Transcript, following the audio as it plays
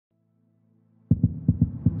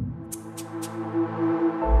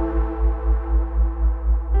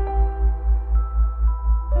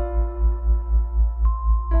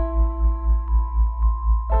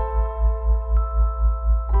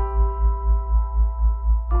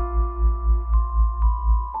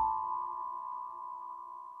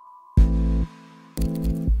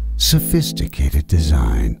sophisticated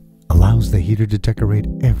design allows the heater to decorate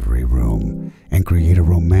every room and create a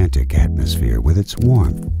romantic atmosphere with its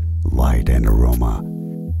warmth, light, and aroma.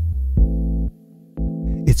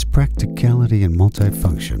 Its practicality and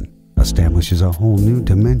multifunction establishes a whole new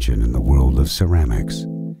dimension in the world of ceramics.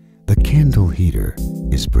 The candle heater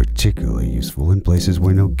is particularly useful in places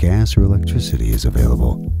where no gas or electricity is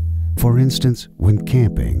available, for instance, when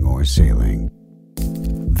camping or sailing.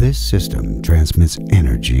 This system transmits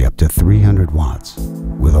energy up to 300 watts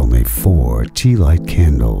with only 4 tea-light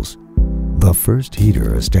candles. The first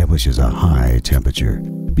heater establishes a high temperature.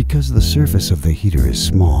 Because the surface of the heater is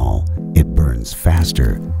small, it burns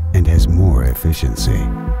faster and has more efficiency.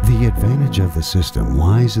 The advantage of the system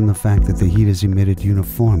lies in the fact that the heat is emitted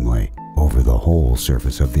uniformly over the whole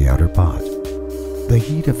surface of the outer pot. The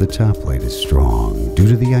heat of the top plate is strong due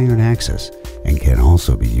to the iron axis and can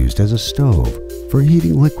also be used as a stove for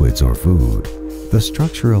heating liquids or food. The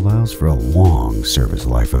structure allows for a long service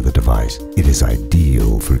life of the device. It is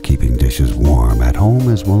ideal for keeping dishes warm at home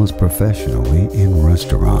as well as professionally in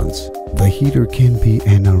restaurants. The heater can be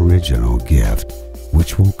an original gift,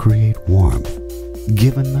 which will create warmth,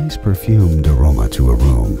 give a nice perfumed aroma to a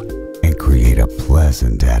room, and create a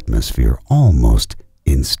pleasant atmosphere almost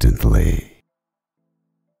instantly.